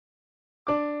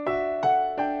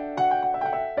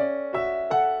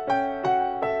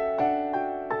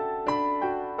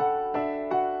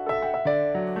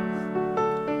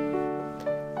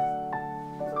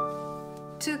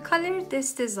color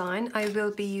this design, I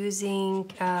will be using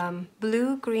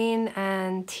blue, green,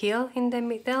 and teal in the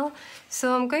middle.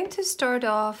 So I'm going to start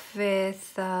off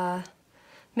with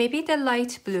maybe the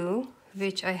light blue,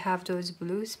 which I have those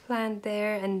blues planned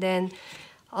there, and then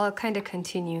I'll kind of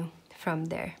continue from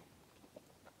there.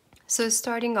 So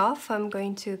starting off, I'm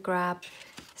going to grab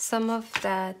some of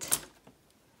that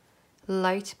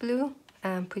light blue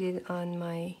and put it on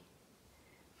my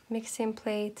mixing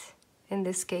plate. In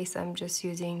this case, I'm just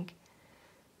using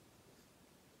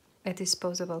a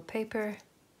disposable paper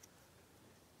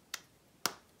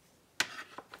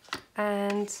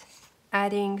and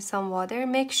adding some water.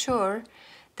 Make sure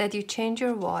that you change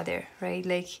your water, right?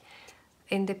 Like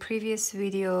in the previous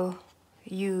video,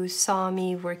 you saw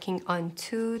me working on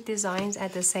 2 designs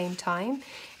at the same time,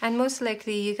 and most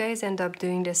likely you guys end up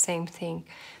doing the same thing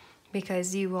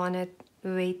because you want to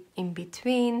wait in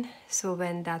between, so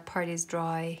when that part is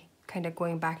dry, kind of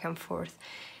going back and forth.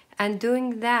 And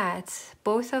doing that,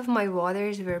 both of my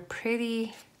waters were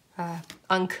pretty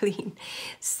unclean.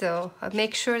 So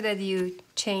make sure that you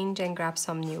change and grab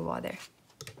some new water.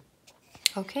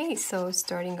 Okay, so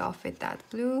starting off with that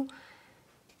blue,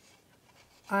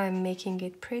 I'm making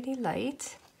it pretty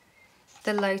light.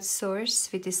 The light source,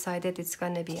 we decided it's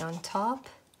gonna be on top,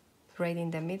 right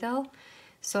in the middle.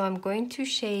 So I'm going to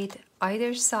shade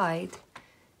either side,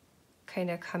 kind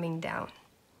of coming down.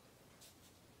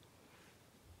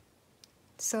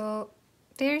 So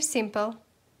very simple,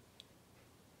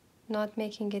 not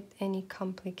making it any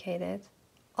complicated.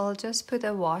 I'll just put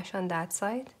a wash on that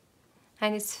side,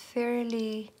 and it's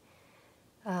fairly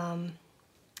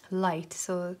light,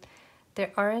 so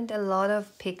there aren't a lot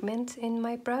of pigment in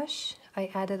my brush. I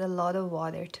added a lot of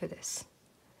water to this.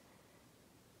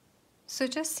 So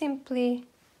just simply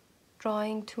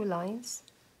drawing 2 lines.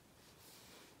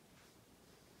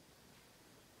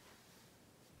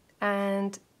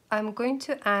 And I'm going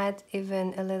to add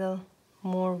even a little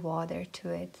more water to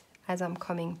it as I'm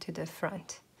coming to the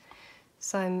front.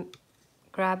 So I'm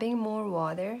grabbing more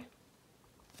water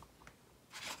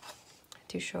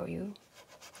to show you.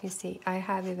 You see, I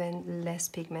have even less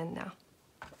pigment now.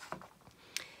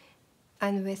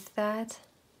 And with that,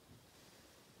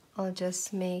 I'll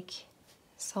just make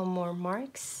some more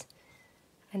marks.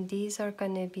 And these are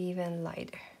gonna be even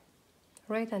lighter,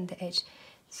 right on the edge.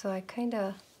 So I kind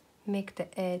of make the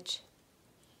edge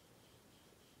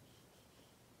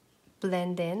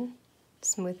blend in,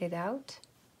 smooth it out.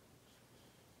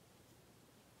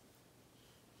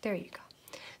 There you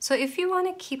go. So if you want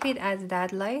to keep it as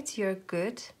that light, you're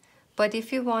good. But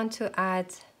if you want to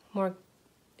add more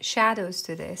shadows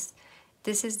to this,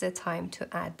 this is the time to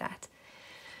add that.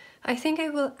 I think I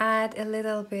will add a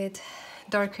little bit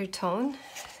darker tone.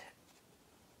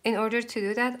 In order to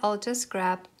do that, I'll just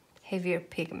grab heavier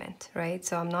pigment, right?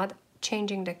 So I'm not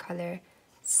changing the color,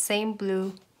 same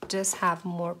blue, just have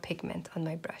more pigment on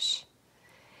my brush.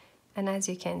 And as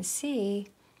you can see,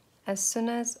 as soon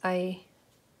as I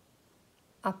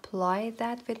apply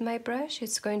that with my brush,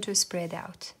 it's going to spread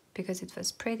out because it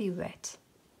was pretty wet.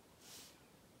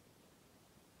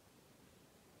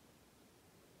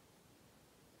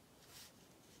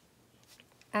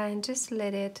 And just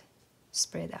let it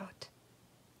spread out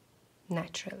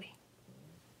naturally.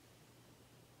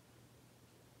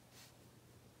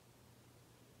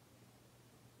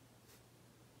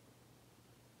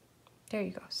 There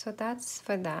you go. So that's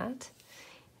for that.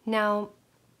 Now,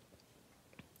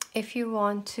 if you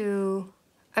want to,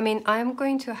 I'm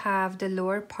going to have the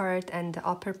lower part and the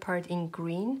upper part in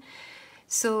green.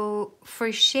 So for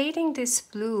shading this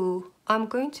blue, I'm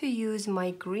going to use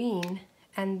my green,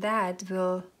 and that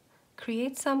will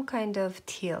create some kind of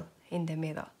teal in the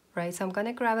middle, right? So I'm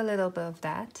gonna grab a little bit of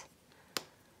that.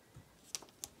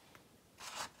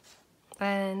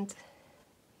 And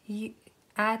you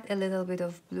add a little bit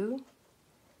of blue.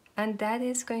 And that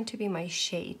is going to be my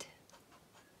shade,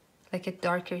 like a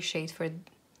darker shade for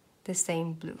the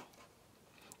same blue.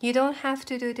 You don't have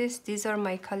to do this. These are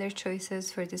my color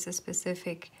choices for this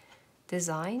specific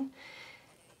design.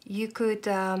 You could,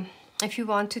 if you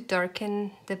want to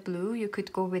darken the blue, you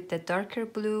could go with the darker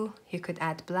blue. You could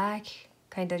add black,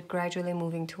 kind of gradually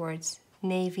moving towards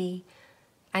navy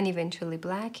and eventually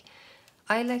black.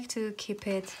 I like to keep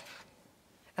it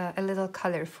a little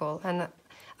colorful, and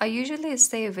I usually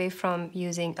stay away from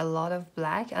using a lot of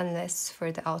black unless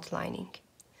for the outlining.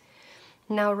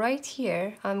 Now right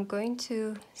here, I'm going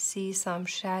to see some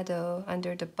shadow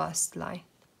under the bust line.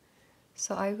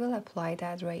 So I will apply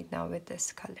that right now with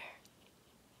this color,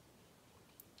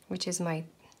 which is my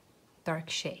dark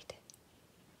shade.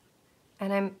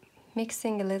 And I'm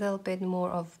mixing a little bit more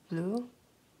of blue.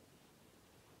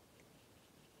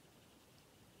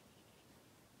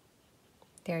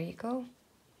 There you go.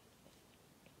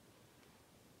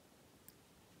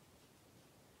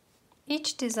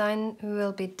 Each design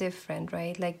will be different,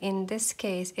 right? Like in this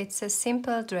case, it's a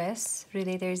simple dress.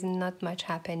 Really, there's not much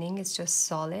happening. It's just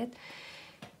solid.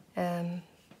 And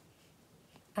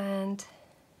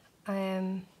I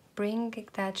am bringing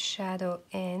that shadow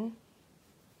in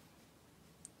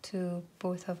to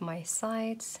both of my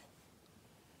sides.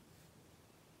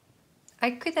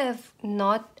 I could have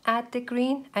not add the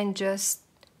green and just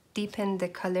deepen the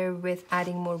color with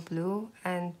adding more blue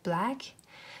and black,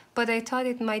 but I thought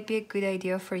it might be a good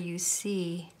idea for you to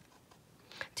see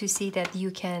that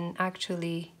you can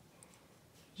actually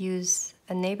use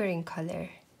a neighboring color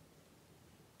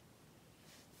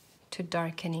to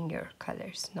darkening your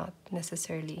colors, not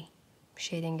necessarily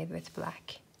shading it with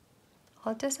black.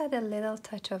 I'll just add a little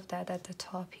touch of that at the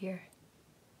top here.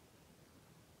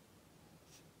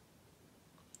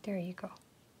 There you go.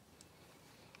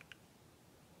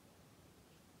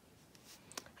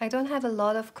 I don't have a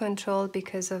lot of control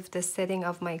because of the setting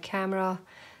of my camera.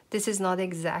 This is not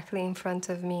exactly in front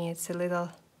of me, it's a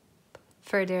little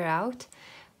further out,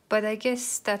 but I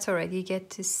guess that's alright, you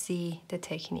get to see the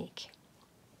technique.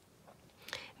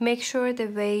 Make sure the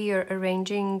way you're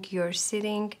arranging your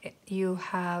sitting, you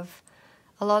have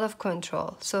a lot of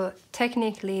control. So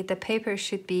technically the paper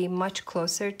should be much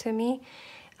closer to me,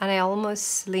 and I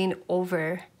almost lean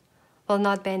over, well,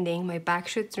 not bending, my back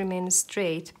should remain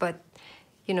straight, but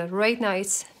you know, right now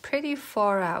it's pretty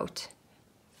far out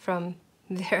from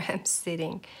where I'm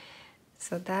sitting.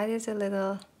 So that is a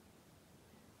little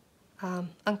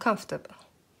uncomfortable.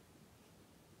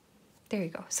 There you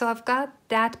go. So I've got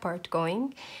that part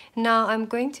going. Now I'm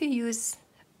going to use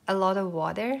a lot of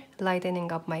water,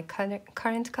 lightening up my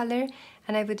current color,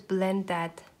 and I would blend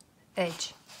that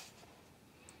edge.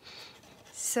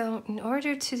 So in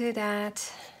order to do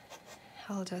that,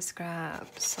 I'll just grab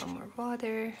some more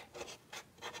water,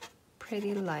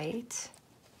 pretty light.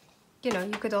 You know,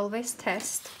 you could always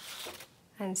test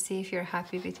and see if you're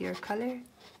happy with your color.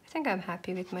 I think I'm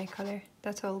happy with my color.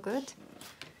 That's all good.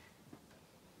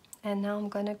 And now I'm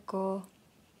gonna go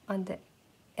on the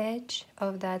edge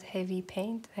of that heavy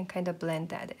paint and kind of blend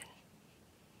that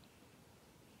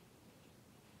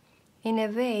in. In a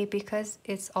way, because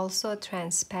it's also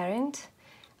transparent,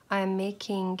 I'm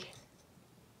making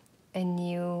a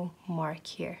new mark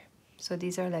here. So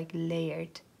these are like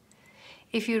layered.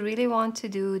 If you really want to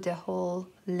do the whole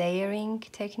layering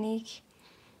technique,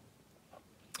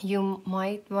 you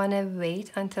might want to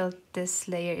wait until this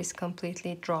layer is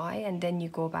completely dry and then you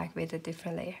go back with a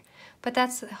different layer. But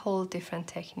that's a whole different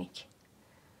technique.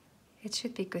 It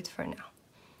should be good for now.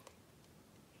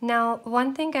 Now,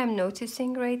 one thing I'm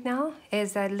noticing right now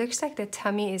is that it looks like the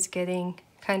tummy is getting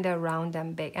kind of round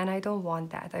and big, and I don't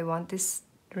want that. I want this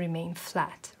to remain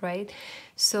flat, right?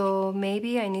 So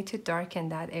maybe I need to darken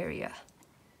that area.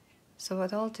 So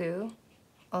what I'll do,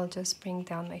 I'll just bring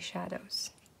down my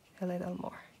shadows a little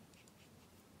more.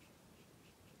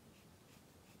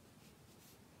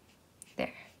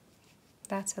 There,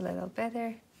 that's a little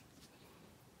better.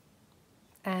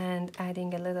 And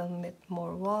adding a little bit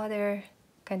more water,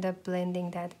 kind of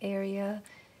blending that area,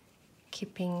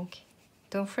 keeping,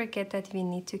 don't forget that we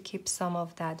need to keep some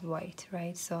of that white,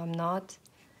 right? So I'm not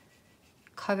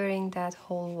covering that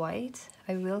whole white.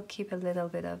 I will keep a little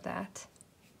bit of that.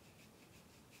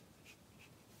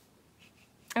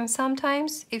 And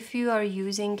sometimes if you are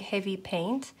using heavy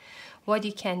paint, what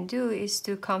you can do is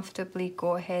to comfortably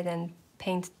go ahead and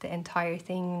paint the entire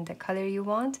thing in the color you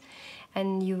want,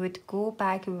 and you would go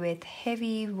back with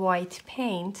heavy white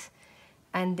paint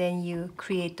and then you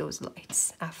create those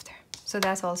lights after. So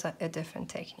that's also a different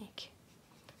technique.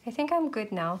 I think I'm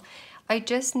good now. I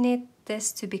just need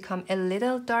this to become a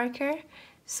little darker.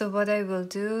 So what I will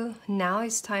do now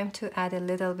is time to add a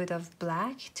little bit of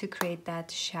black to create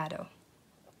that shadow.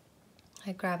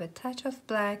 I grab a touch of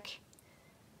black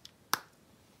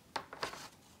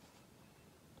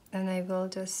and I will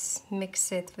just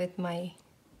mix it with my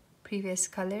previous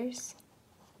colors,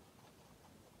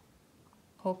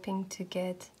 hoping to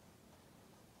get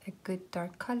a good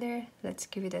dark color. Let's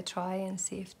give it a try and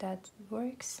see if that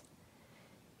works.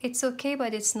 It's okay,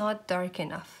 but it's not dark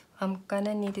enough. I'm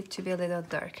gonna need it to be a little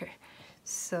darker.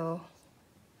 So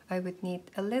I would need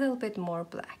a little bit more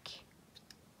black.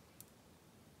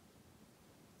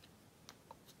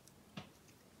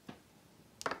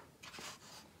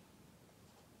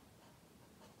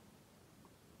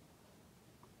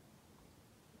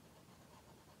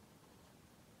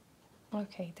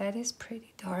 Okay, that is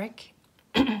pretty dark,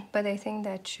 but I think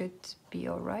that should be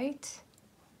all right.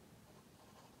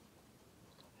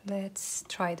 Let's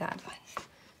try that one.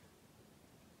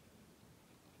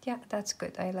 Yeah, that's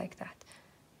good. I like that.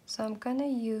 So I'm gonna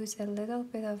use a little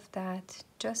bit of that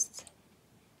just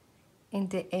in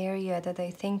the area that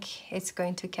I think it's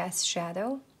going to cast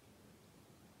shadow.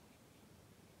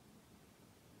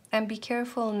 And be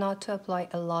careful not to apply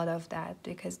a lot of that,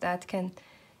 because that can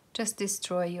just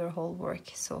destroy your whole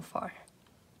work so far.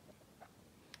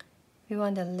 We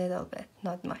want a little bit,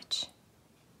 not much.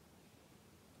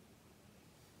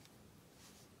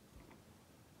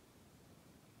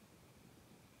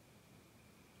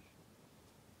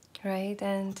 Right,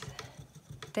 and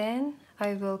then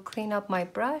I will clean up my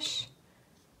brush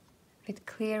with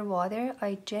clear water.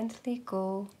 I gently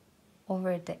go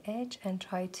over the edge and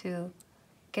try to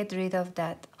get rid of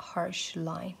that harsh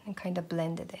line and kind of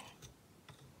blend it in.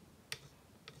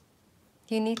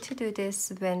 You need to do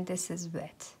this when this is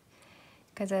wet,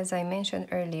 because as I mentioned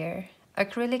earlier,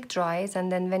 acrylic dries,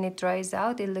 and then when it dries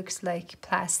out it looks like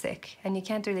plastic and you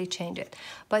can't really change it.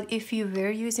 But if you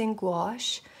were using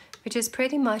gouache, which is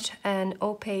pretty much an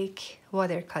opaque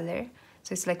watercolor,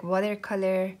 so it's like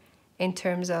watercolor in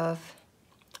terms of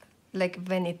like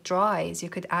when it dries you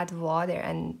could add water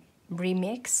and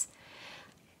remix,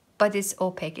 but it's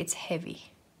opaque, it's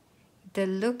heavy. The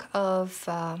look of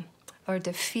or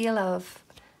the feel of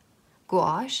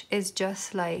gouache is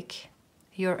just like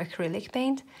your acrylic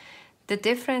paint. The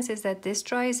difference is that this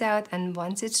dries out, and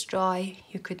once it's dry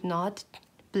you could not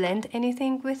blend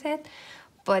anything with it.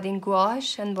 But in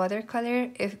gouache and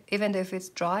watercolor, even if it's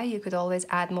dry, you could always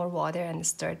add more water and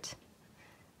start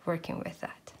working with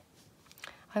that.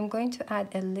 I'm going to add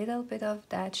a little bit of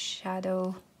that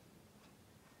shadow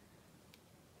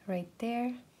right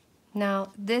there.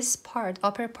 Now this part,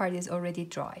 upper part, is already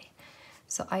dry,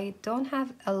 so I don't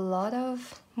have a lot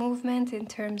of movement in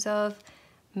terms of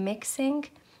mixing.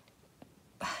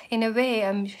 In a way,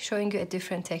 I'm showing you a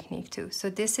different technique too. So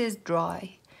this is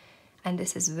dry and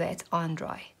this is wet on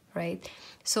dry, right?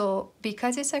 So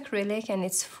because it's acrylic and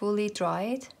it's fully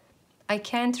dried, I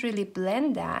can't really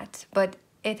blend that, but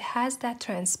it has that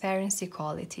transparency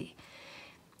quality.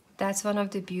 That's one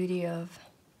of the beauty of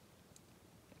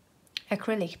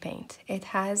acrylic paint. It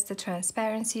has the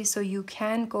transparency, so you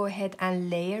can go ahead and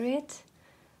layer it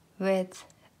with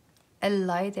a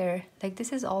lighter, like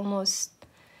this is almost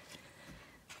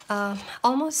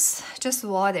just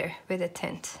water with a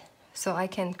tint. So I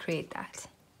can create that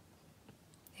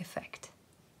effect.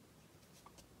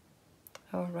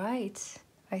 All right,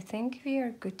 I think we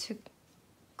are good to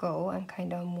go and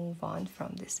kind of move on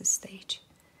from this stage.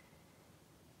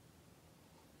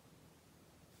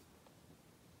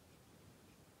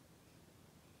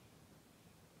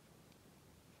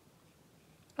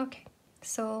 Okay,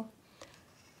 so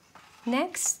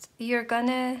next you're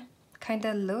gonna kind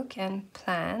of look and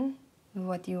plan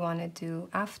what you want to do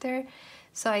after.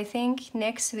 So I think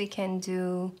next we can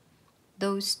do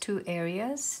those two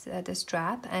areas, the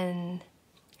strap and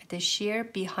the sheer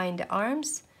behind the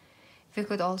arms. We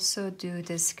could also do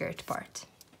the skirt part.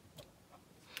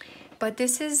 But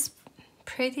this is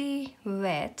pretty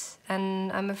wet,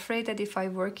 and I'm afraid that if I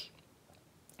work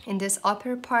in this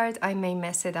upper part, I may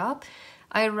mess it up.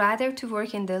 I'd rather to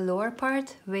work in the lower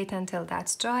part, wait until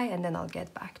that's dry, and then I'll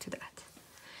get back to that.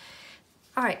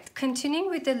 All right, continuing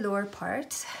with the lower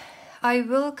part, I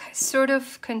will sort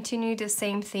of continue the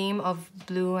same theme of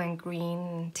blue and green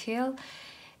and teal.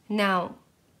 Now,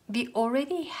 we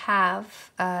already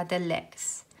have the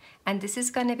legs, and this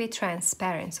is going to be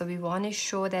transparent, so we want to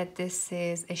show that this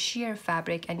is a sheer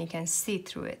fabric and you can see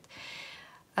through it.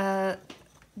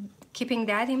 Keeping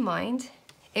that in mind,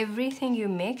 everything you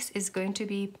mix is going to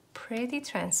be pretty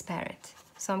transparent.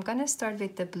 So I'm going to start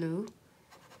with the blue,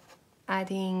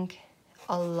 adding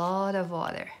a lot of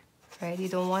water, right? You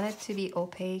don't want it to be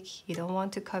opaque, you don't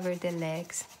want to cover the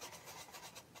legs.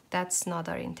 That's not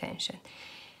our intention.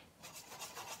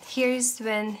 Here's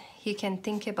when you can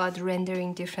think about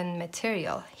rendering different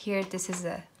material. Here, this is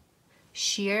a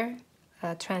sheer,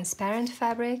 transparent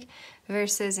fabric,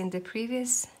 versus in the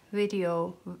previous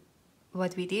video,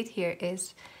 what we did here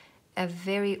is a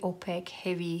very opaque,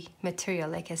 heavy material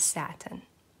like a satin.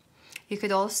 You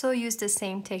could also use the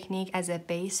same technique as a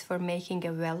base for making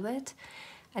a velvet,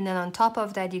 and then on top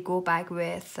of that you go back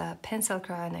with pencil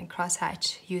crayon and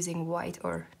crosshatch using white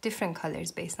or different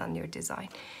colors based on your design.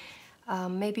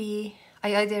 Maybe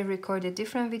I either record a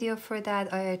different video for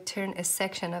that, or I turn a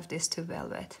section of this to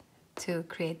velvet to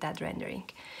create that rendering.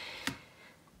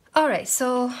 All right,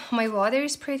 so my water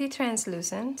is pretty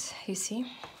translucent, you see,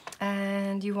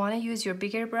 and you want to use your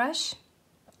bigger brush.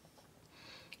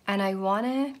 And I want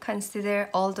to consider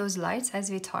all those lights as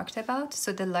we talked about.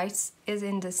 So the lights is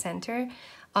in the center.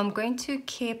 I'm going to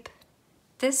keep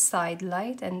this side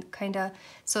light and kind of,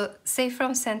 so say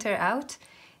from center out,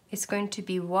 it's going to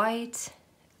be white,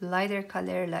 lighter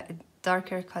color,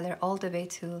 darker color, all the way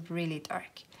to really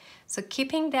dark. So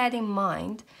keeping that in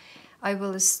mind, I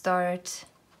will start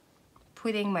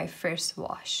putting my first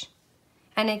wash.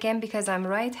 And again, because I'm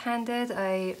right-handed,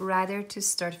 I rather to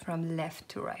start from left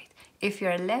to right. If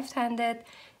you're left-handed,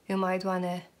 you might want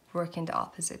to work in the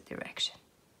opposite direction.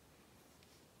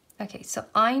 Okay, so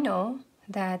I know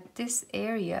that this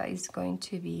area is going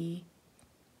to be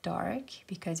dark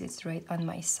because it's right on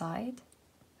my side,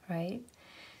 right?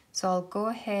 So I'll go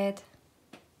ahead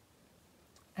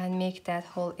and make that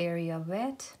whole area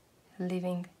wet,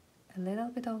 leaving a little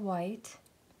bit of white.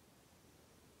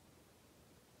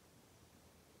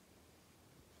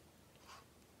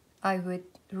 I would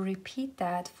repeat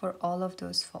that for all of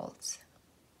those folds.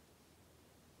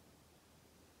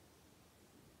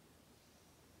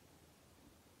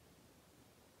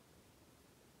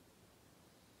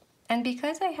 And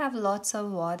because I have lots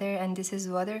of water and this is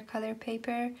watercolor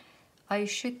paper, I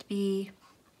should be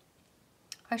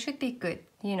good.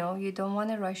 You know, you don't want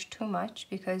to rush too much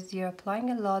because you're applying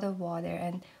a lot of water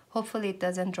and hopefully it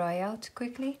doesn't dry out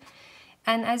quickly.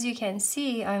 And as you can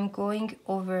see, I'm going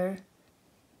over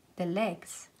the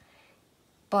legs,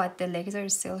 but the legs are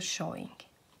still showing.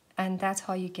 And that's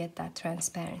how you get that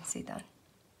transparency done.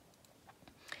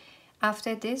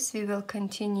 After this, we will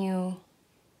continue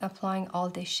applying all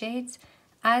the shades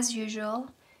as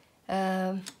usual.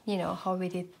 You know how we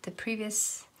did the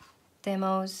previous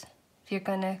demos. If you're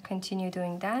gonna continue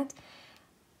doing that,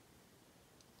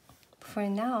 for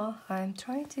now I'm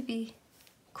trying to be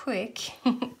quick.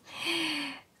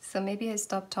 So maybe I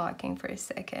stop talking for a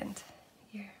second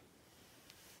here.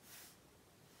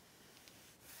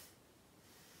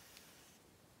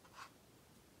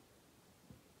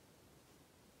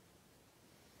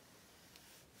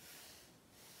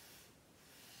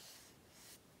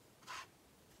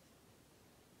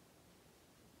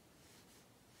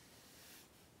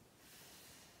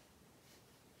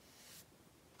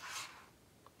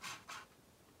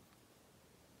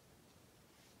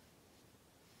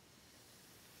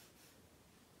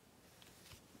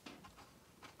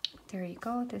 There you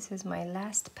go, this is my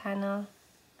last panel.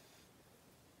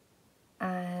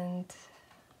 And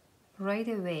right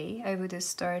away I would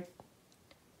start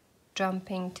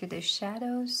jumping to the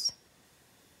shadows.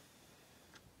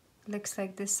 Looks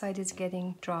like this side is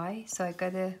getting dry, so I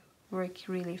gotta work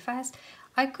really fast.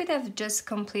 I could have just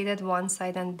completed one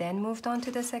side and then moved on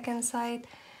to the second side,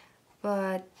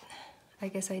 but I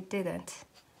guess I didn't.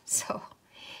 So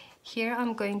here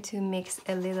I'm going to mix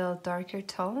a little darker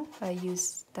tone. I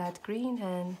use that green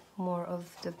and more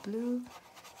of the blue.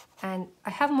 And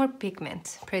I have more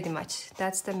pigment, pretty much.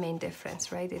 That's the main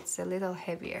difference, right? It's a little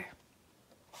heavier.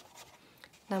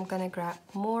 Now I'm gonna grab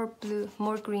more blue,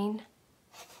 more green.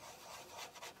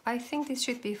 I think this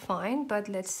should be fine, but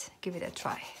let's give it a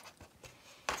try.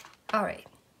 All right.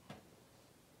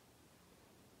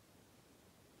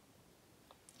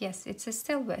 Yes, it's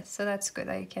still wet, so that's good.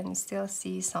 I can still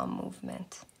see some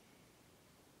movement.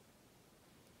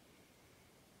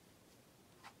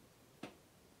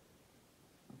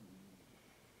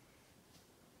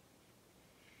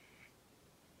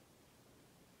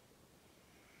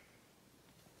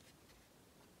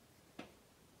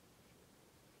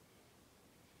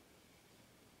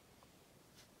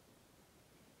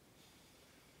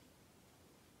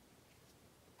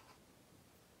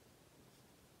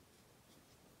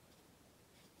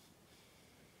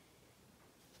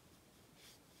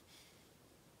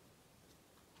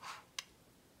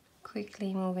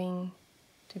 Quickly moving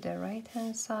to the right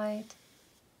hand side,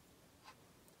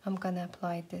 I'm gonna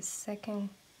apply this second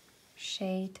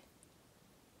shade.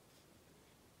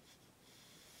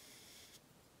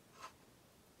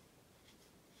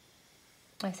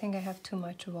 I think I have too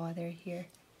much water here.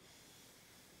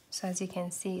 So as you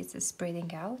can see, it's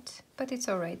spreading out, but it's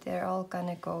all right. They're all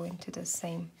gonna go into the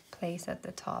same place at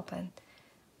the top. And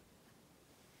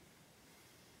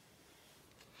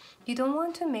you don't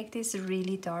want to make this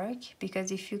really dark,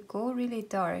 because if you go really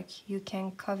dark, you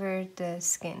can cover the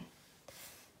skin.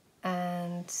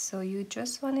 And so you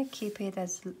just want to keep it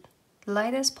as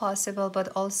light as possible, but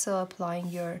also applying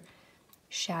your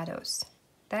shadows.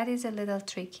 That is a little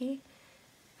tricky,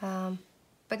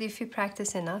 but if you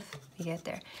practice enough, you get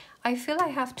there. I feel I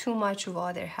have too much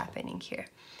water happening here.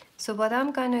 So what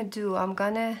I'm gonna do, I'm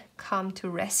gonna come to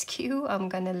rescue. I'm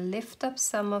gonna lift up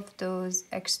some of those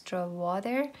extra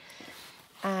water,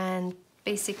 and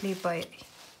basically by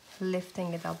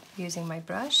lifting it up using my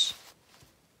brush,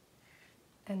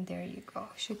 and there you go,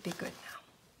 should be good now.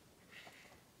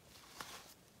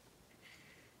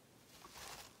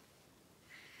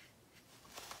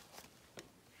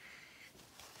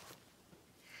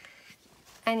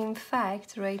 And in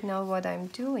fact, right now what I'm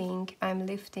doing, I'm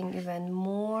lifting even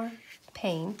more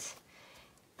paint,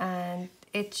 and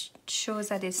it shows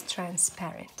that it's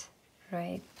transparent,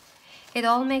 right? It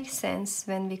all makes sense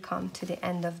when we come to the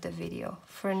end of the video.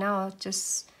 For now,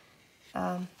 just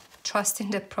trust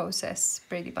in the process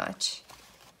pretty much.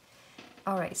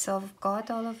 All right, so I've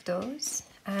got all of those,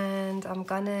 and I'm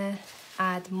gonna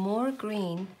add more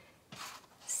green.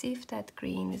 See if that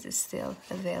green is still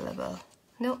available.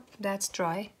 No, that's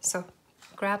dry, so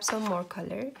grab some more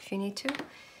color if you need to.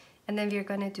 And then we're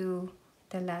gonna do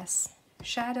the last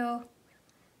shadow,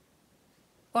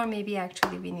 or maybe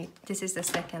actually we need, this is the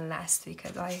second last,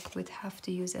 because I would have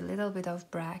to use a little bit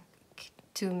of black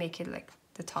to make it like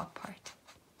the top part.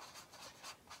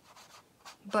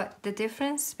 But the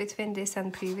difference between this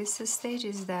and previous stage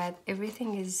is that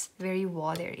everything is very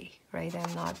watery, right?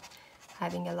 I'm not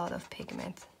having a lot of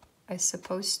pigment. I'm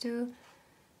supposed to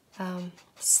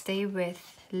stay with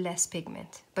less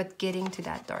pigment, but getting to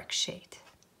that dark shade.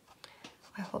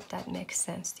 I hope that makes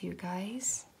sense to you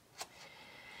guys.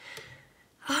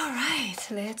 All right,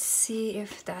 let's see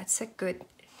if that's a good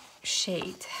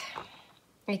shade.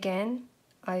 Again,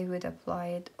 I would apply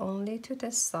it only to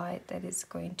the side that is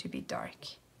going to be dark.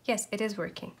 Yes, it is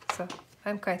working, so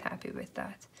I'm quite happy with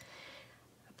that.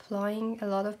 Applying a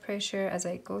lot of pressure as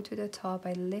I go to the top,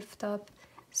 I lift up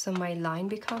so my line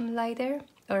become lighter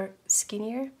or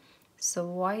skinnier, so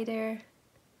wider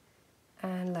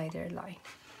and lighter line.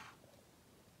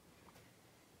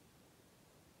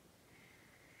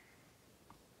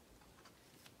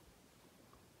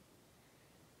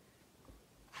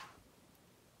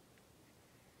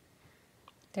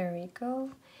 There we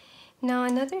go. Now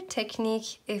another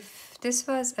technique, if this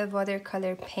was a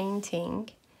watercolor painting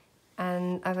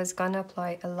and I was gonna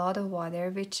apply a lot of water,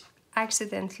 which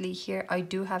accidentally here I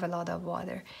do have a lot of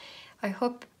water. I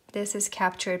hope this is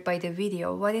captured by the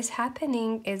video. What is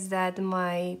happening is that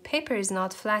my paper is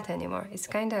not flat anymore. It's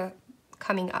kind of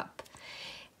coming up.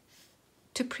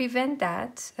 To prevent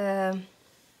that,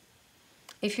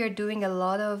 if you're doing a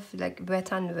lot of like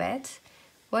wet on wet,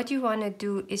 what you want to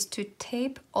do is to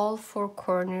tape all four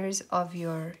corners of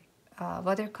your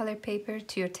watercolor paper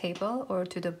to your table or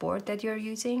to the board that you're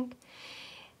using.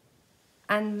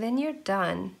 And when you're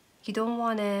done, you don't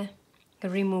want to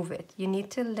remove it. You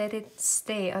need to let it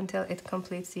stay until it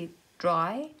completely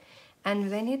dry.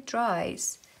 And when it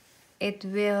dries, it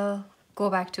will go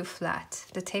back to flat.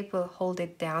 The tape will hold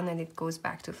it down and it goes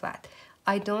back to flat.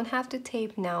 I don't have the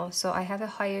tape now, so I have a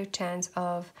higher chance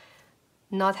of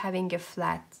not having a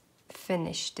flat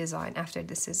finished design after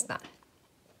this is done.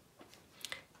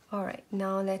 All right,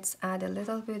 now let's add a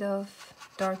little bit of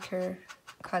darker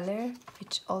color,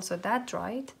 which also that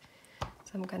dried.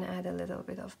 So I'm gonna add a little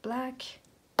bit of black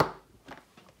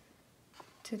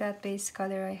to that base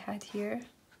color I had here.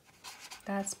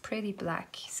 That's pretty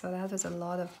black, so that was a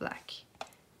lot of black.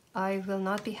 I will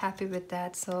not be happy with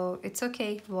that, so it's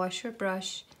okay. Wash your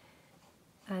brush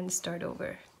and start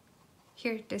over.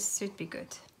 Here, this should be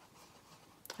good.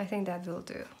 I think that will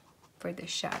do for the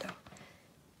shadow.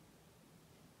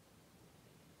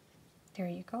 There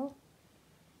you go.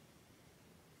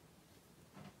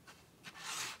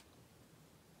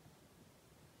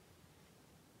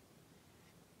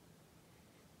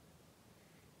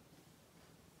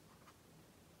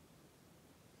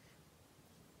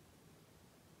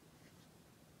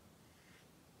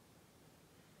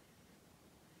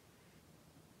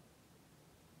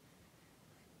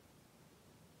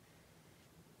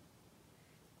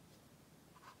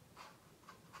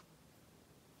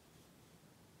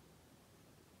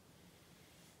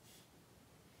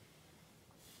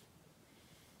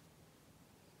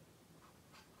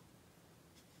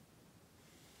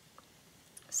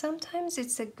 Sometimes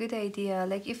it's a good idea,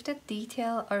 like if the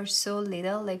detail are so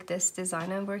little, like this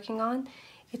design I'm working on,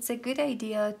 it's a good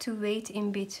idea to wait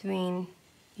in between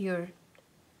your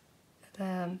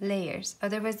layers.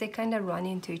 Otherwise they kind of run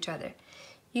into each other.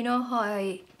 You know how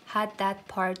I had that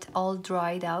part all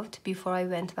dried out before I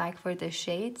went back for the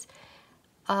shades?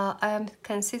 I'm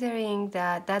considering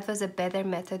that that was a better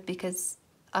method because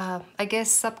I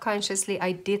guess subconsciously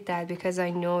I did that because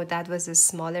I know that was a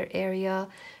smaller area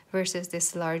versus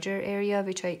this larger area,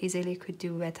 which I easily could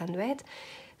do wet on wet.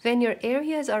 When your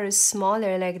areas are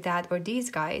smaller like that, or these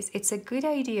guys, it's a good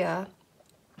idea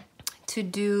to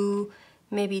do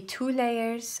maybe 2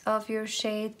 layers of your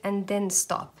shade and then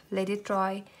stop, let it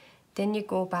dry, then you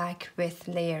go back with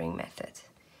layering method.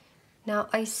 Now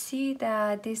I see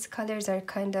that these colors are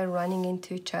kind of running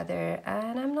into each other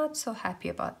and I'm not so happy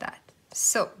about that.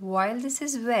 So while this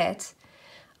is wet,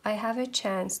 I have a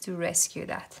chance to rescue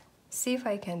that. See if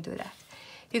I can do that.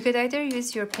 You could either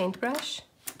use your paintbrush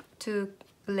to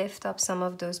lift up some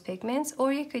of those pigments,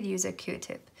 or you could use a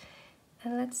Q-tip.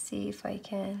 And let's see if I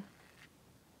can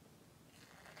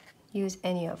use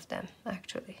any of them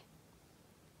actually.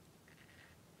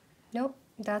 Nope,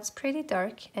 that's pretty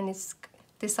dark and it's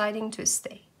deciding to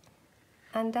stay.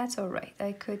 And that's alright.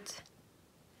 I could,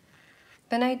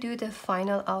 when I do the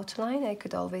final outline, I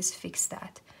could always fix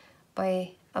that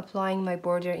by applying my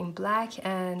border in black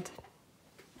and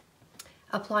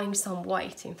applying some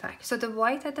white, in fact. So the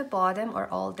white at the bottom are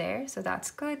all there, so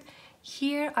that's good.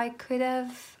 Here I could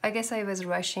have, I guess I was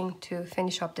rushing to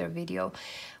finish up their video,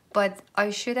 but I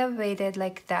should have waited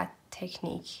like that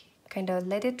technique. Kind of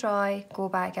let it dry, go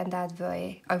back, and that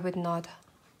way I would not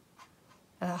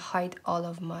hide all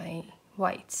of my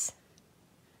whites.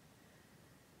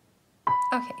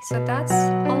 Okay, so that's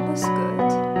almost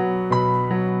good.